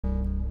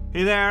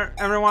Hey there,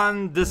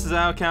 everyone, this is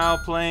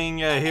raocow playing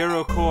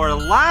Hero Core.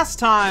 Last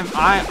time,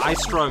 I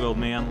struggled,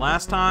 man.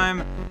 Last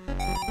time,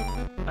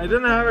 I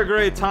didn't have a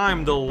great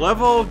time. The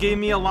level gave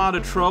me a lot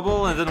of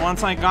trouble, and then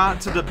once I got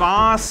to the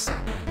boss,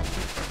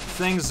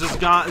 things just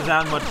got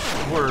that much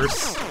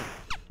worse.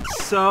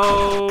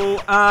 So,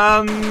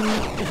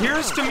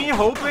 here's to me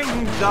hoping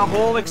the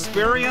whole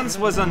experience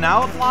was an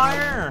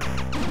outlier.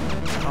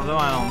 Although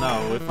I don't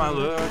know, if I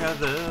look at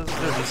this,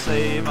 there's a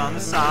save on the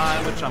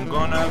side, which I'm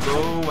gonna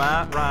go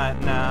at right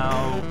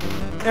now.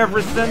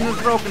 Everything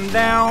is broken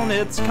down,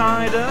 it's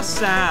kinda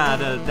sad,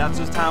 that's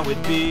just how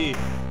it be.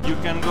 You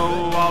can go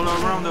all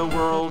around the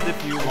world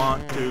if you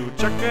want to.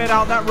 Check it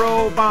out, that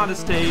robot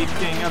is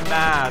taking a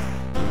bath.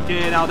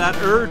 Check it out, that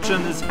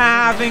urchin is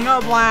having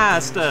a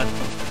blast.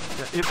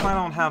 If I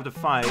don't have to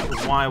fight,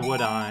 why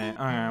would I?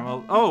 Alright,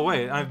 well, oh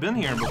wait, I've been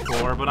here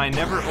before, but I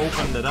never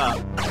opened it up.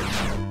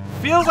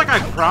 Feels like I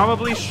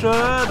probably should.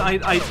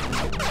 I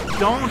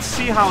don't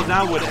see how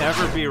that would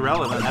ever be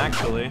relevant,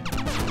 actually.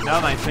 Now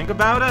that I think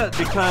about it,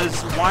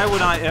 because why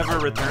would I ever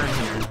return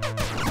here?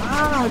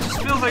 I don't know, it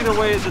just feels like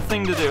the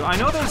thing to do. I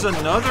know there's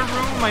another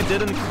room I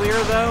didn't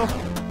clear, though,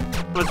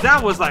 but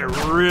that was, like,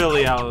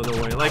 really out of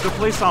the way. Like, a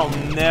place I'll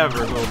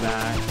never go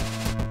back.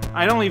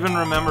 I don't even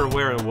remember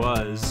where it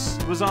was.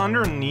 It was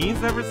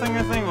underneath everything,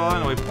 I think? Well,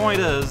 anyway, point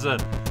is,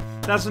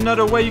 that's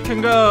another way you can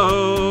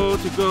go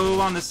to go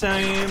on the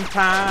same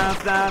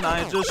path that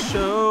I just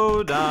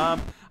showed up.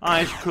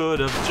 I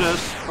could have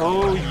just,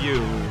 oh,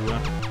 you.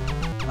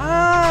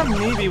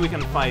 Maybe we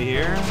can fight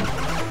here.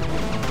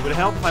 It would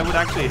help if I would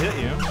actually hit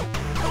you.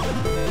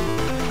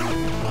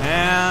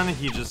 And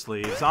he just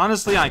leaves.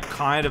 Honestly, I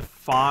kind of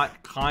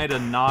fought, kind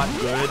of not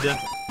good.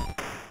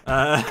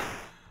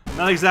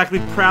 Not exactly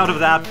proud of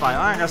that fight.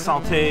 I guess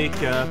I'll take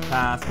a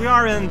path. We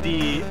are in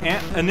the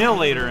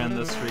Annihilator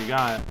industry,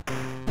 got it.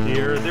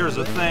 Here, there's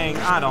a thing,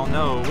 I don't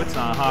know, it's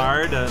not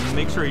hard.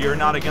 Make sure you're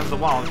not against the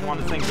wall, it's one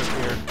of the things up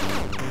here.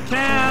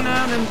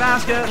 Cannon and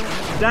basket,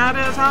 that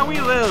is how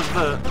we live.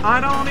 I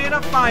don't need to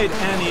fight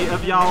any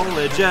of y'all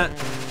legit.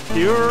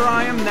 Here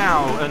I am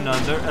now,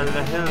 another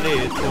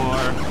Annihilator.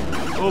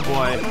 Oh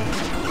boy.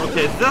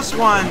 Okay, this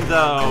one,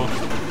 though.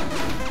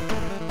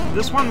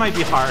 This one might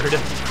be hard.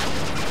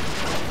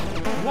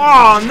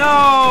 Whoa,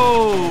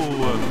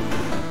 no!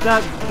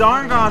 That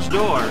darn gosh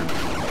door.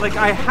 Like,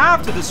 I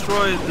have to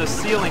destroy the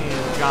ceiling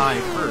guy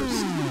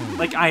first.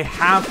 Like, I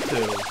have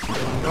to.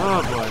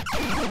 Oh,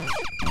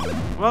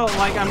 boy. Well,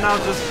 like, I'm now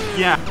just...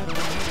 yeah.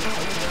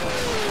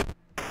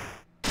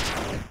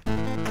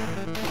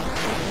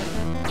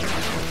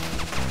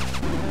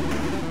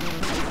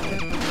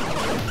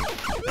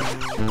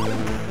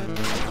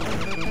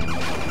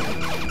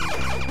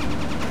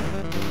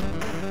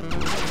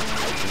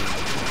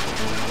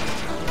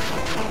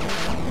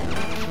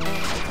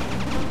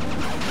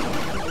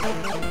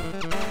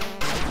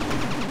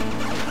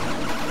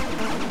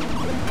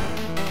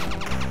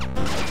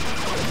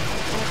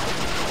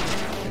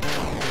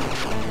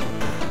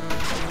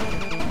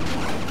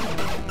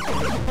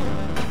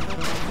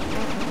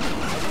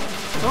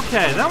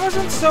 Okay, that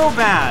wasn't so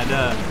bad.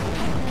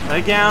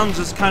 Again,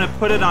 just kind of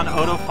put it on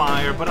auto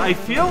fire, but I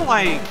feel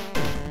like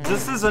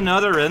this is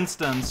another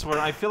instance where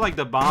I feel like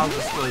the boss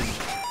was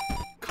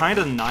kind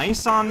of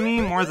nice on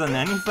me more than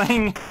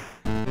anything.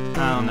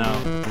 I don't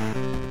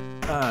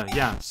know.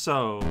 Yeah,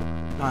 so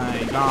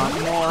I got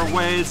more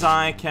ways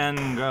I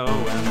can go,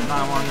 and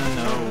I want to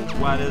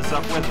know what is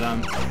up with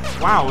them.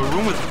 Wow, a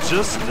room with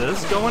just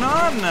this going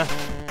on?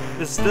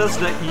 Is this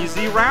the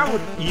easy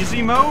route?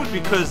 Easy mode?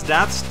 Because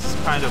that's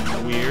kind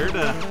of weird.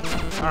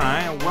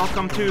 Alright,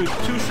 welcome to 2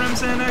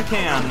 shrimps in a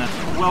can.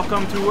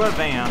 Welcome to a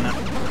van.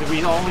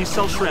 We only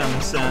sell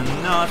shrimps and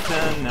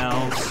nothing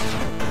else.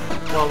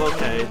 Well,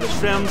 okay, the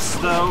shrimps,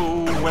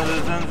 though,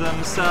 within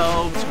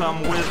themselves,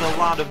 come with a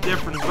lot of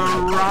different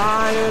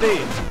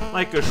variety.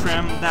 Like a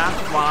shrimp that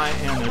fly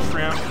and a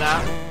shrimp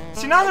that...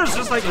 See, now there's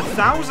just like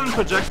 1,000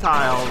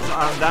 projectiles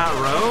on that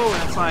row,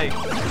 and it's like...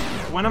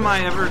 when am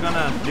I ever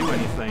gonna do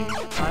anything?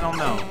 I don't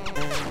know.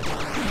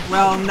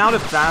 Well, now the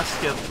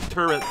basket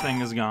turret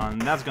thing is gone.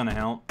 That's gonna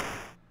help.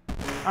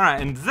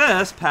 Alright, and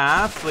this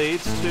path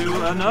leads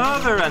to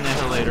another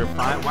Annihilator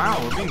fight. Wow,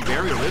 we're being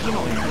very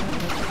original here.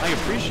 I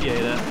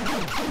appreciate it.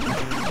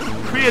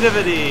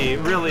 Creativity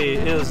really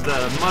is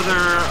the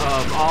mother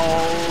of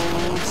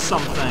all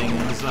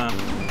somethings.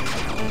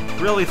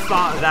 Really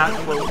thought that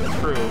quote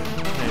true.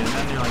 Okay, and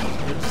then you're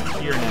just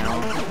here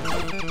now.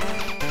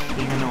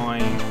 Being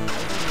annoying.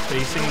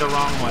 Facing the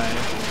wrong way.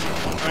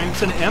 I mean,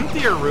 it's an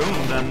emptier room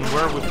than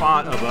where we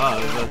fought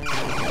above.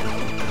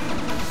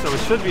 So it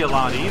should be a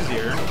lot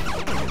easier.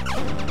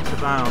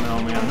 But I don't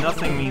know, man.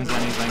 Nothing means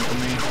anything to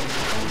me.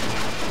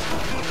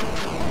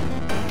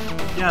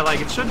 Yeah,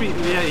 like, it should be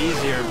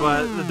easier,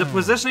 but the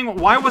positioning...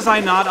 Why was I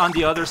not on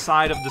the other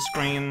side of the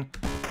screen?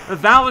 A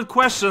valid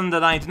question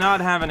that I do not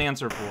have an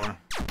answer for.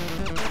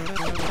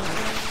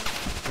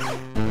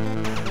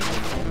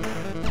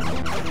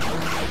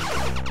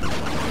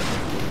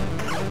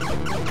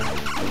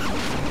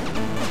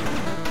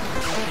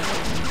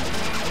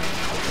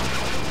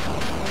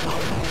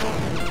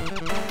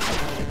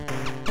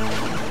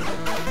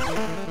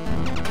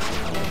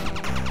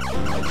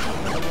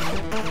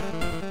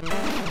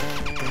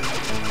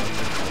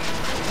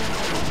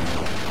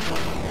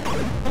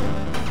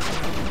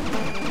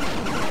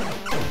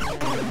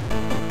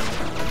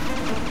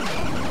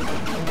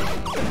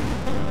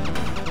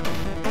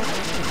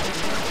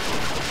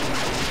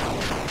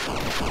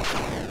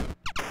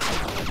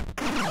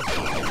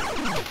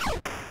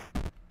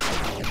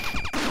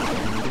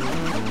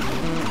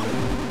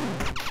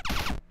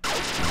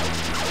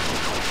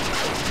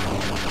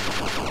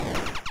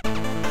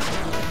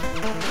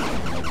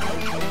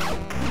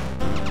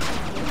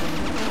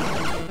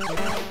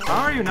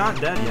 you not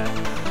dead yet?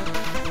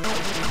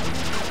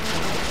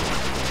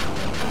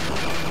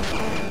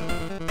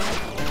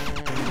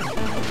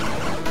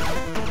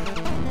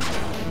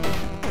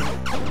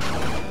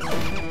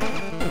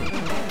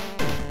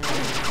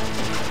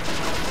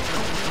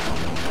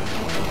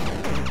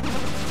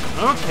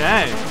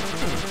 Okay.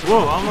 Whoa,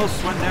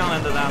 almost went down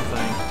into that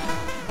thing.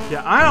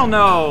 Yeah, I don't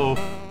know.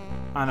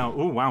 I know.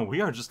 Oh, wow, we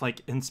are just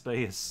like in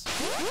space.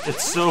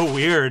 It's so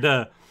weird.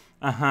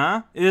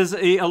 Is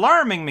a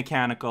alarming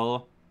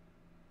mechanical.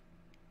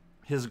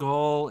 His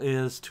goal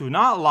is to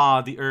not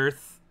law the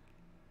Earth.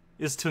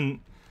 Is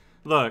to...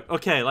 Look,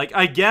 okay, like,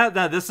 I get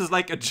that this is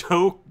like a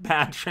joke,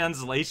 bad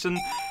translation.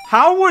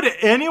 How would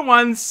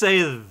anyone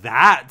say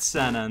that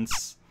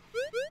sentence?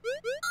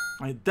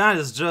 Like, that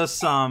is just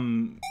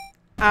some...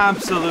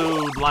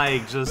 absolute,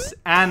 like, just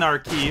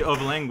anarchy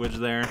of language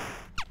there.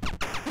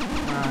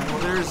 Alright, well,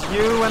 there's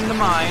you and the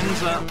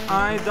mines.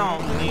 I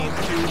don't need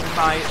to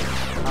fight.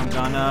 I'm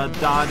gonna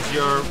dodge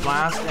your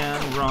blast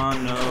and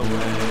run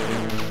away.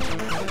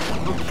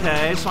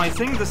 Okay, so I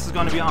think this is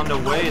gonna be on the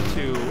way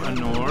to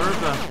an orb.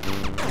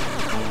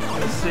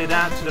 I say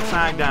that to the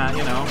fact that,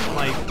 you know,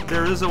 like,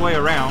 there is a way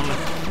around.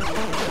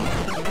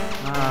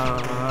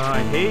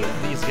 I hate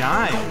these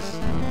guys.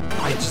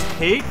 I just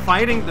hate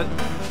fighting the...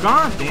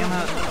 God damn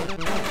it.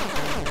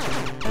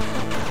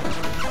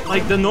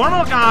 Like, the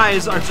normal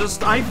guys are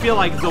just, I feel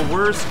like, the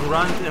worst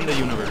grunt in the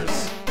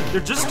universe. They're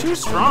just too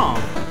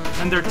strong.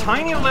 And they're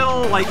tiny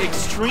little, like,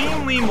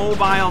 extremely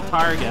mobile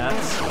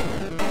targets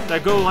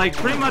that go, like,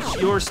 pretty much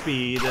your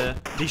speed.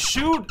 They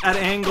shoot at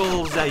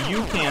angles that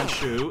you can't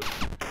shoot.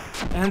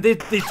 And they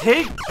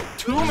take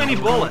too many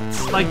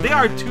bullets. Like, they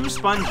are too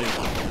spongy.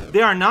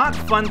 They are not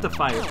fun to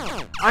fight.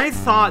 I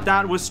thought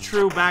that was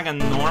true back in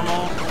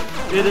normal.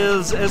 It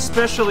is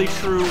especially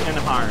true in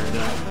hard.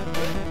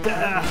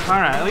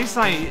 Alright, at least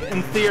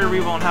in theory,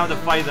 won't have to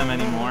fight them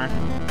anymore.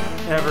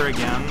 Ever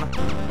again.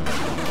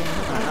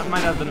 That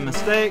might have been a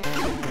mistake.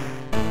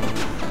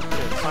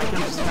 Okay, so I can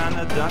just kind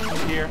of duck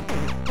here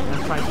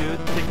and try to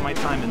take my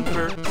time and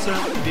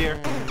persevere.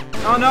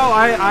 Oh no,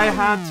 I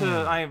had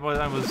to, I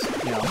was,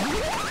 you know.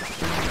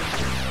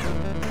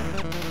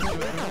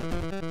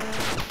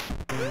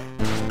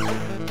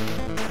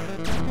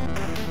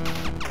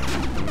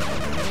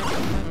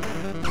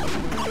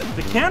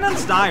 The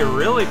cannons die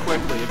really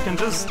quickly. It can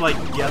just, like,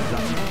 get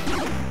them.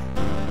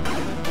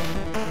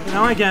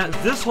 Now I get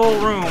this whole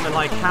room and,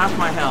 like, half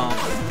my health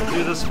to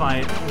do this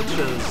fight, which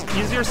is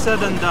easier said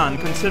than done,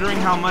 considering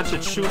how much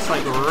it shoots,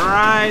 like,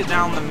 right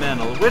down the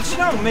middle, which, you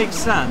know, makes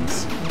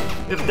sense.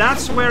 If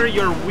that's where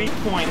your weak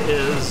point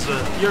is,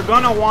 you're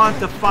gonna want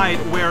to fight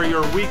where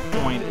your weak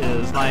point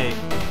is. Like,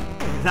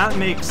 that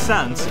makes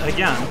sense,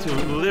 again, to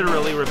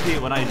literally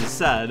repeat what I just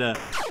said.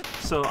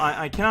 So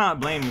I cannot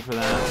blame you for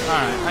that.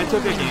 Alright, I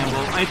took a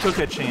gamble. I took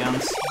a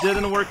chance.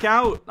 Didn't work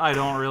out. I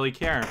don't really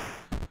care.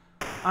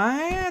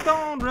 I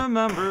don't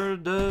remember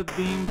the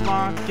beam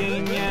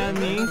blocking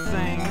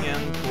anything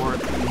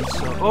important.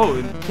 So, oh,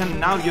 it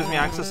now gives me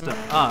access to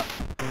up.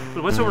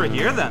 But what's over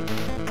here then?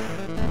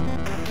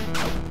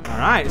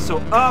 Alright, so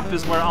up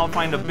is where I'll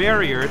find a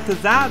barrier to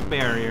that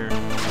barrier.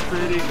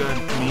 Pretty good.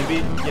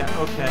 Maybe, yeah,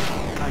 okay.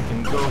 I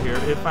can go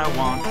here if I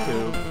want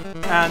to.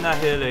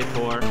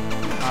 Annihilator.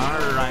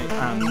 Alright,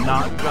 I'm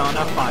not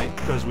gonna fight,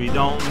 cause we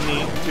don't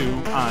need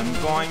to. I'm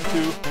going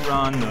to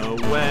run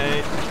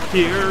away.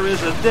 Here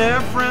is a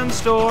different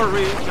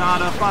story.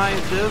 Gotta fight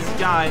this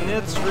guy, and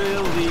it's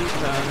really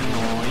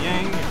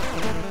annoying.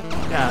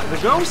 Yeah, the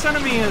ghost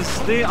enemies,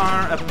 they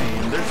are a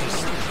pain. There's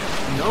just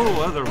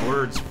no other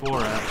words for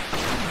it.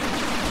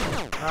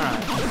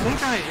 Alright, I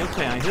think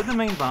I hit the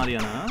main body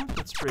enough.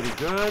 That's pretty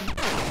good.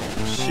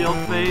 Shield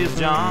phase,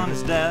 John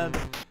is dead.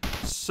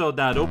 So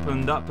that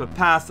opened up a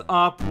path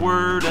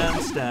upward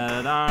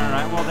instead.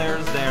 Alright, well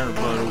there's there,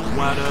 but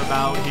what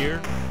about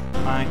here?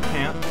 I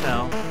can't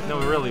tell.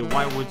 No, really,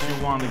 why would you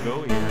want to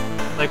go here?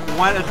 Like,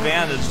 what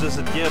advantage does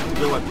it give to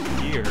go up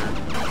here?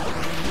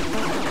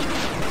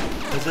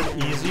 Is it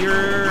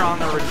easier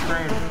on a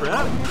return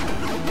trip?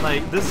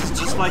 Like, this is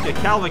just like a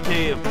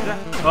cavalcade of...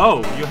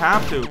 Oh, you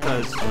have to,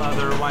 because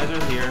otherwise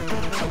they're here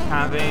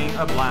having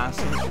a blast.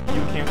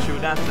 You can't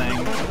shoot that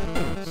thing.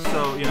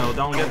 So, you know,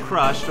 don't get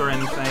crushed or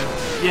anything.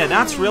 Yeah,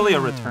 that's really a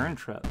return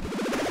trip.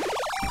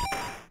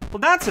 Well,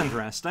 that's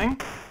interesting.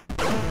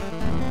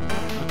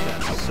 Okay,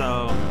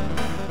 so...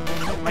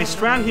 my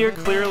strat here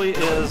clearly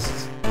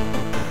is...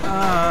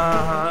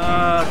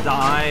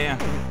 die.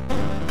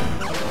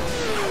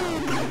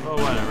 Oh,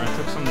 whatever, I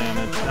took some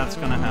damage. That's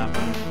gonna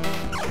happen.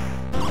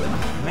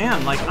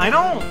 Man, like, I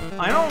don't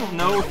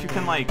know if you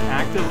can, like,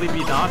 actively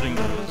be dodging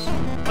those.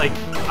 Like,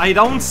 I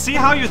don't see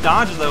how you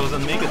dodge those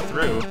and make it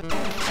through.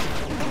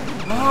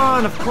 Oh,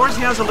 and of course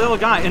he has a little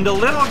guy, and the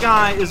little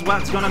guy is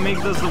what's gonna make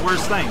this the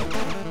worst thing.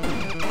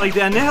 Like,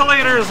 the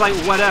Annihilator is like,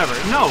 whatever.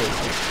 No,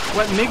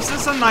 what makes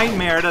this a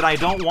nightmare that I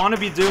don't want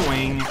to be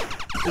doing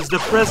is the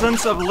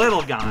presence of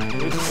little guy.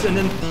 It's an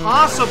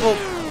impossible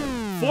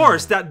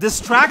force that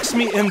distracts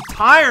me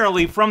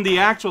entirely from the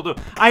actual...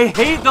 I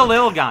hate the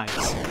little guys.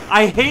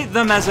 I hate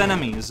them as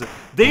enemies.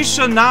 They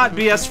should not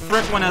be as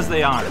frequent as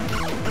they are.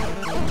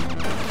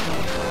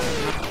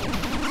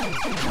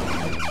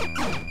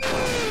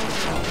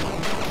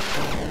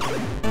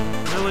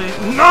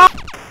 Really? No!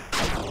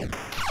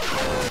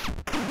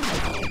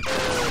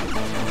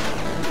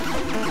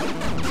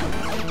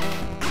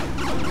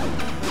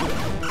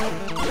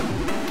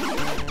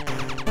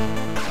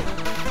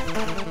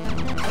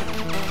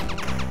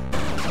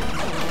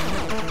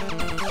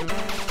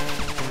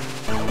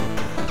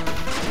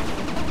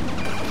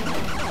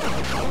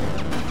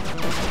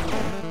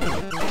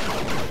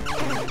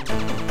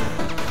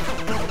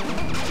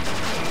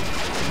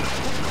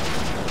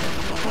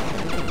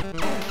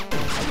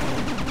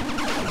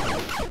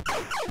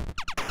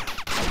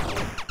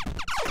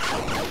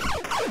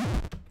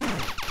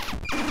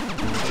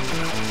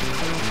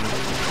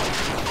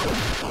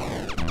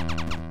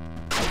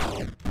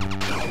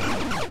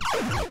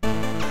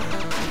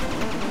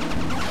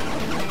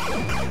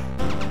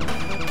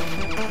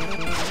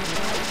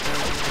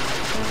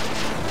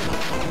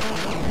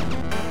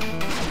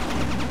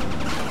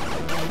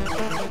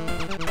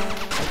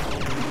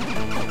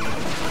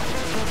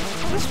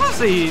 This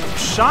was a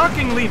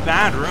shockingly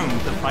bad room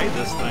to fight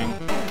this thing.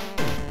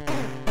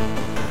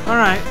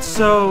 Alright,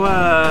 so,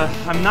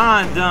 I'm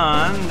not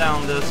done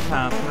down this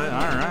pathway.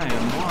 Alright,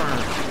 more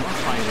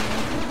fighting.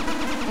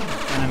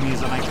 Enemies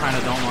that I kinda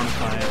don't want to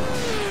fight.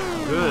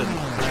 Good,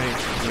 great,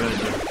 good.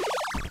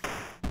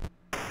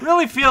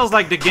 Really feels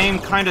like the game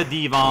kinda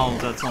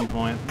devolves at some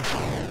point.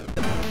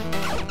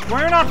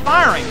 Why are you not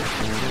firing?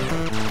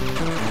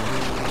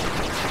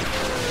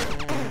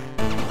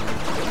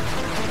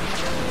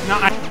 No,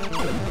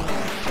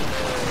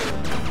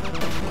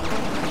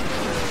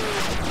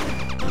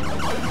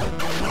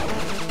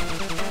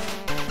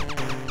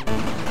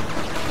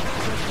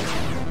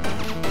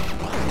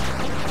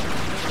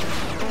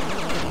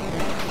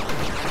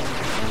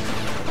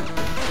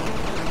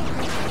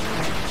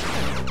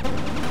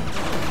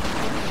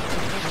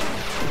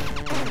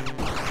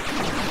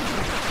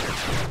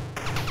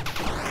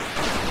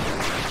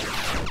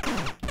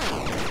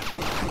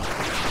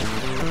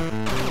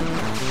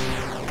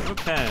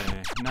 Okay,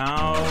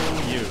 now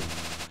you.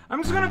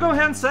 I'm just gonna go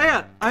ahead and say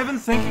it. I've been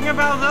thinking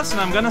about this and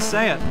I'm gonna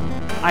say it.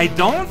 I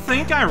don't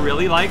think I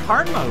really like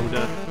hard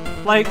mode.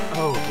 Like,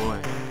 oh boy.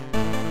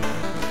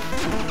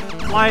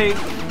 Like,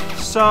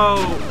 so,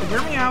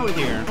 hear me out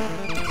here.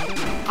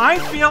 I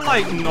feel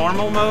like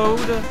normal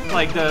mode,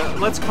 like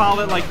let's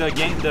call it like the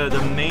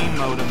main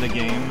mode of the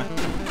game,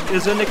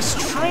 is an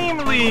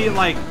extremely,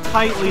 like,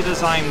 tightly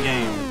designed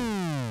game.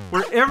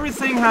 Where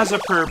everything has a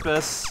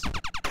purpose.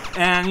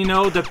 And, you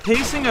know, the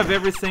pacing of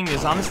everything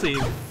is honestly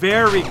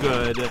very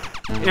good.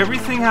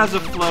 Everything has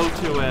a flow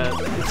to it.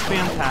 It's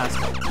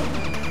fantastic.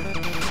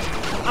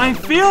 I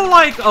feel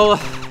like,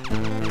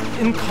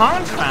 in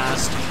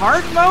contrast,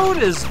 hard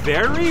mode is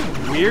very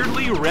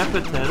weirdly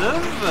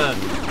repetitive.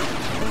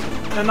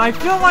 And I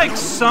feel like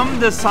some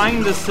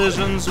design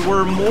decisions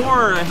were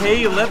more,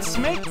 hey, let's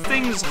make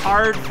things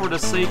hard for the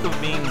sake of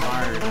being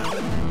hard.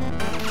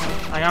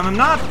 Like, I'm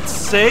not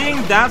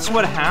saying that's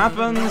what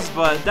happens,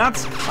 but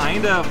that's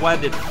kind of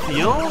what it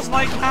feels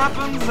like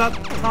happens at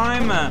the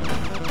time.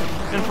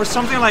 And for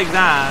something like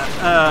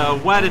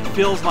that, what it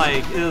feels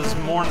like is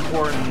more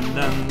important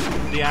than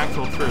the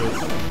actual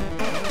truth.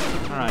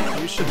 Alright,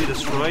 you should be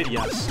destroyed,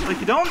 yes. Like,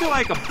 you don't do,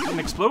 like, an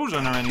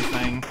explosion or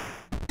anything.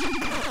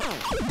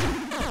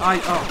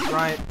 Oh,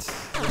 right.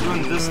 We're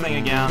doing this thing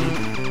again.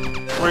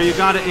 Where you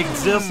gotta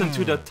exist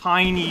into the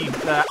tiny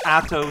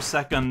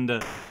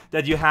attosecond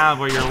that you have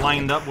where you're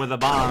lined up with a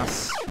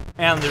boss,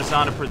 and there's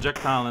not a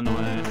projectile in the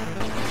way.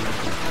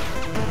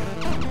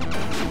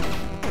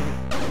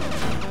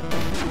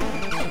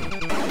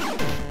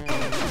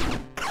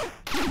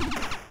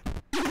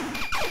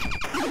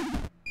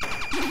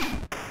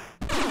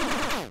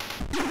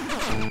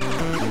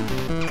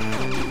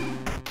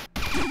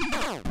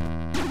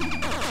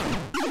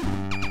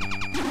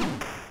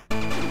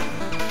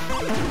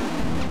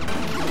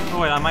 Oh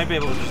wait, I might be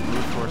able to just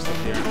brute force up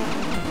here.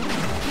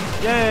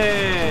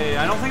 Yay!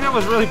 I don't think that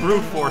was really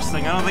brute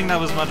forcing. I don't think that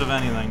was much of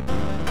anything.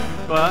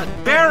 But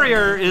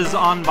barrier is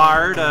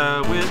unbarred,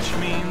 which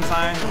means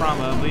I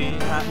probably...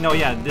 no,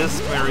 yeah,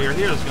 this barrier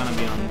here is gonna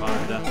be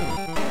unbarred.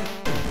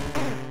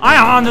 I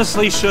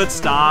honestly should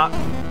stop.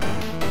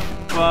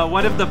 But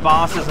what if the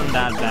boss isn't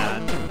that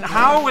bad?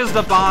 How is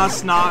the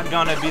boss not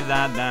gonna be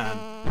that bad?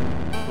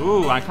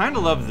 Ooh, I kinda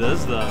love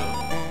this, though.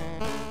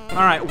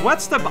 Alright,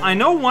 what's the... I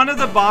know one of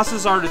the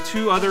bosses are the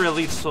two other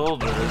elite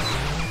soldiers.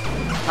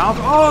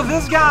 Oh,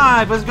 this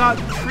guy, but he's got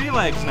 3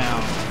 legs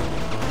now.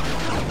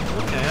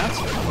 Okay, that's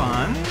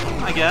fun,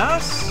 I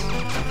guess.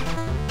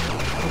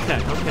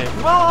 Okay.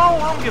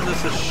 Well, I'll give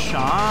this a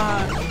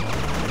shot.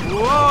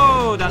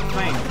 Whoa, that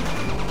thing.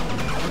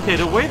 Okay,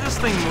 the way this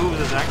thing moves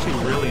is actually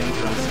really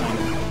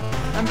interesting.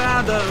 I'm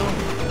bad, though.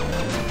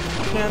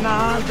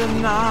 Cannot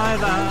deny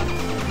that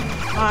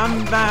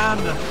I'm bad.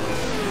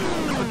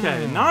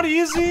 Okay, not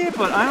easy,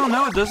 but I don't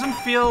know, it doesn't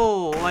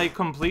feel, like,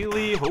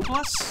 completely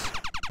hopeless.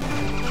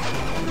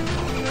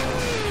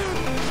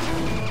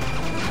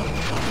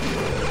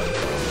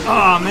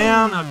 Oh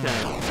man,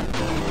 okay.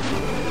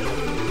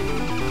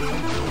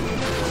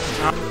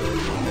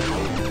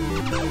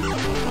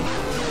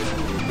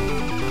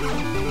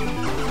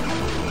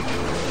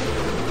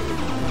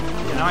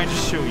 Okay, now I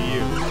just show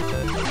you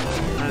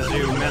as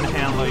you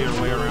manhandle your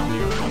way around the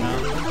arena.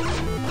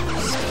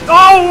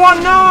 Oh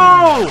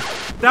no!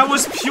 That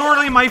was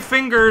purely my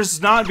fingers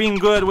not being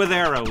good with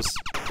arrows.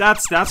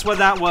 That's what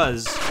that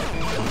was.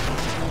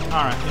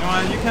 Alright, you know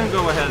what? You can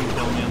go ahead and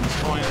kill me at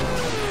this point.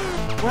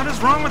 What is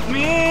wrong with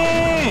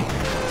me?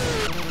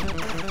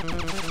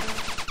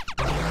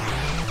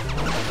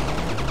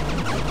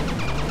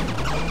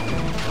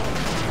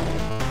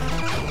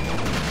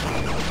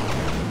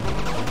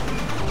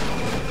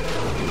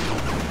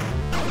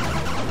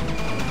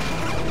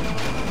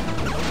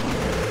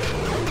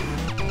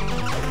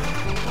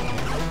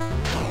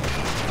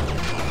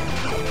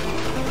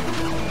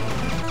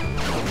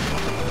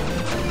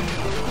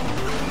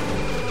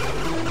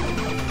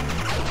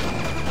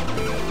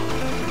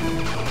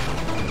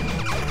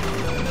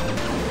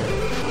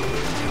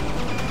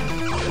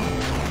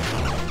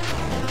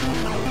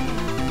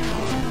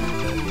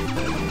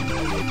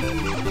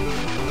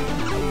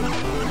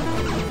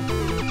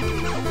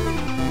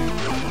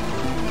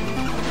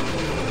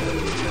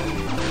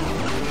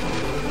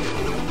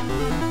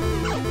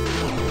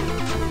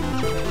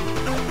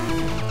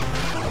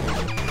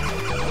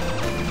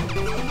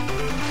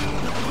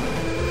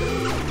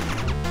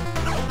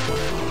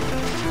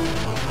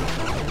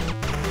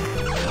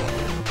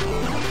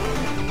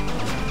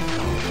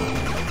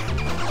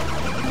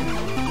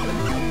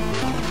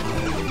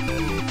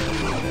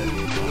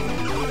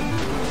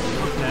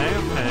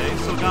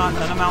 Got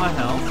an amount of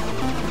health.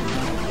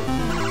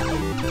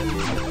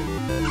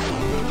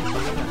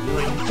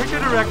 Pick a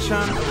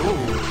direction. Ooh.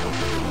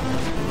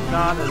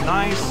 Got a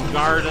nice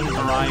garden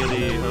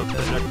variety of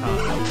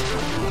projectiles.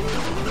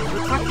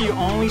 Looks like you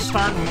only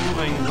start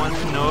moving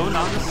once. No,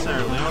 not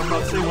necessarily. I was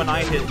about to say when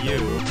I hit you.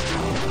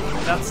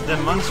 That's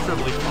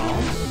demonstrably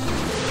false.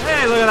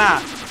 Hey, look at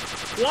that!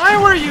 Why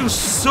were you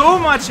so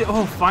much?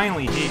 Oh,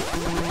 finally, heat.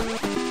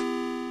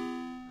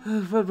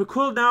 But the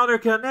cooldown, there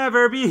can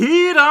never be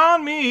heat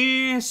on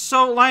me.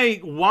 So,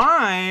 like,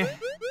 why?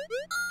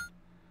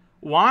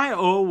 Why,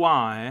 oh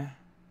why?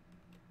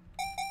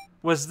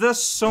 Was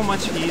this so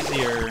much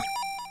easier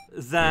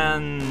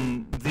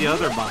than the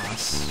other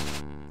boss?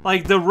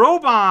 Like, the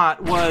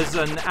robot was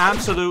an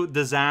absolute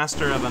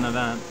disaster of an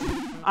event.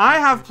 I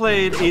have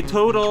played a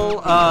total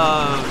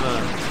of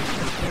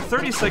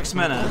 36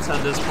 minutes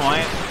at this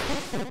point,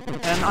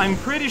 and I'm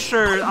pretty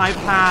sure I've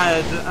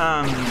had,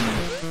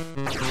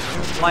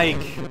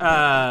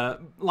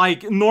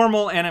 like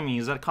normal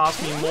enemies that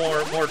cost me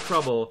more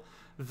trouble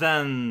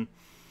than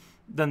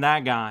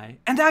that guy.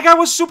 And that guy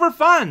was super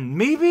fun.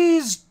 Maybe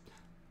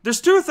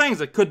there's two things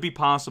that could be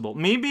possible.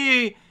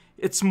 Maybe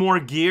it's more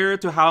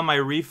geared to how my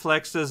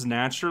reflexes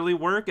naturally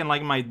work and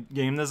like my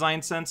game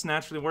design sense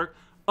naturally work.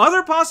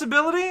 Other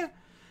possibility,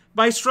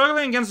 by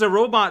struggling against the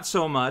robot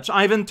so much,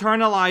 I've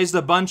internalized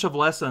a bunch of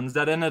lessons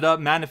that ended up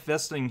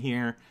manifesting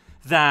here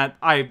that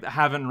I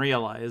haven't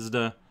realized.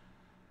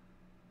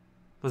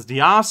 Was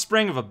the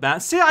offspring of a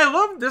bat. See, I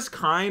love this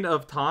kind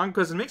of tongue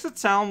because it makes it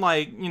sound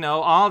like, you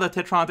know, all the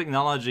Tetron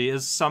technology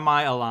is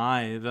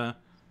semi-alive.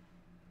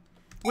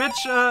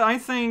 Which, I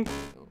think...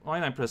 Why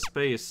did I press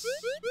space?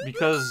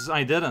 Because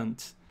I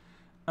didn't.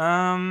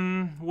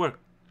 What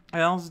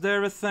else?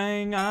 There a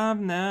thing I've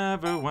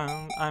never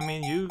won? I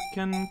mean, you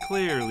can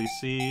clearly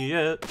see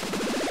it.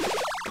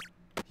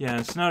 Yeah,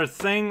 it's another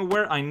thing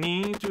where I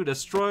need to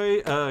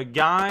destroy a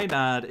guy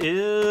that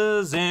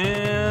is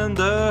in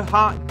the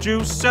hot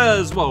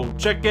juices. Whoa,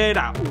 check it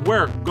out.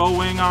 We're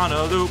going on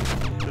a loop.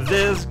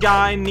 This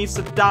guy needs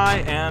to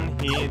die, and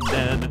he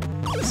dead.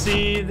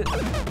 See?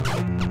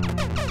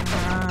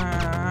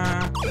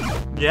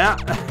 Yeah,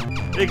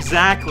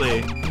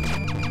 exactly.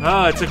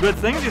 Oh, it's a good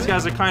thing these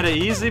guys are kind of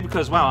easy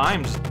because, wow,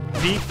 I'm just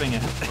beefing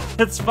it.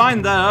 It's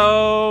fine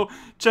though.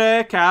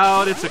 Check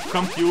out, it's a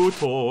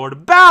computer. The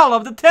battle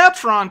of the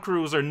Tetron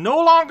Cruiser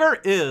no longer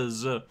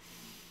is.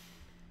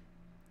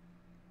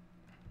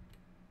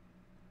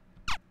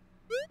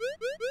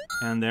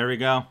 And there we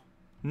go.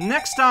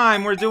 Next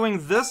time, we're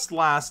doing this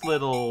last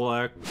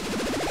little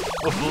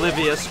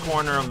oblivious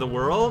corner of the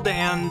world,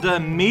 and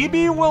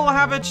maybe we'll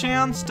have a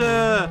chance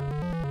to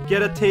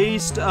get a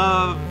taste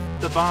of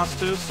the boss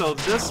too. So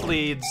this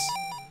leads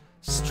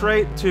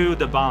straight to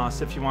the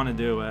boss if you want to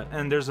do it,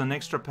 and there's an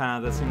extra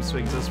path that seems to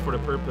exist for the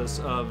purpose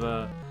of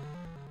the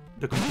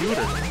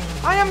computer.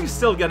 I am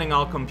still getting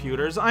all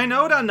computers. I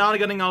know that not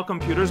getting all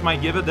computers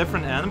might give a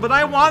different end, but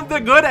I want the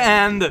good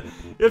end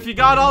if you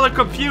got all the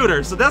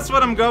computers, so that's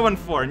what I'm going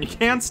for, and you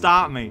can't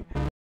stop me.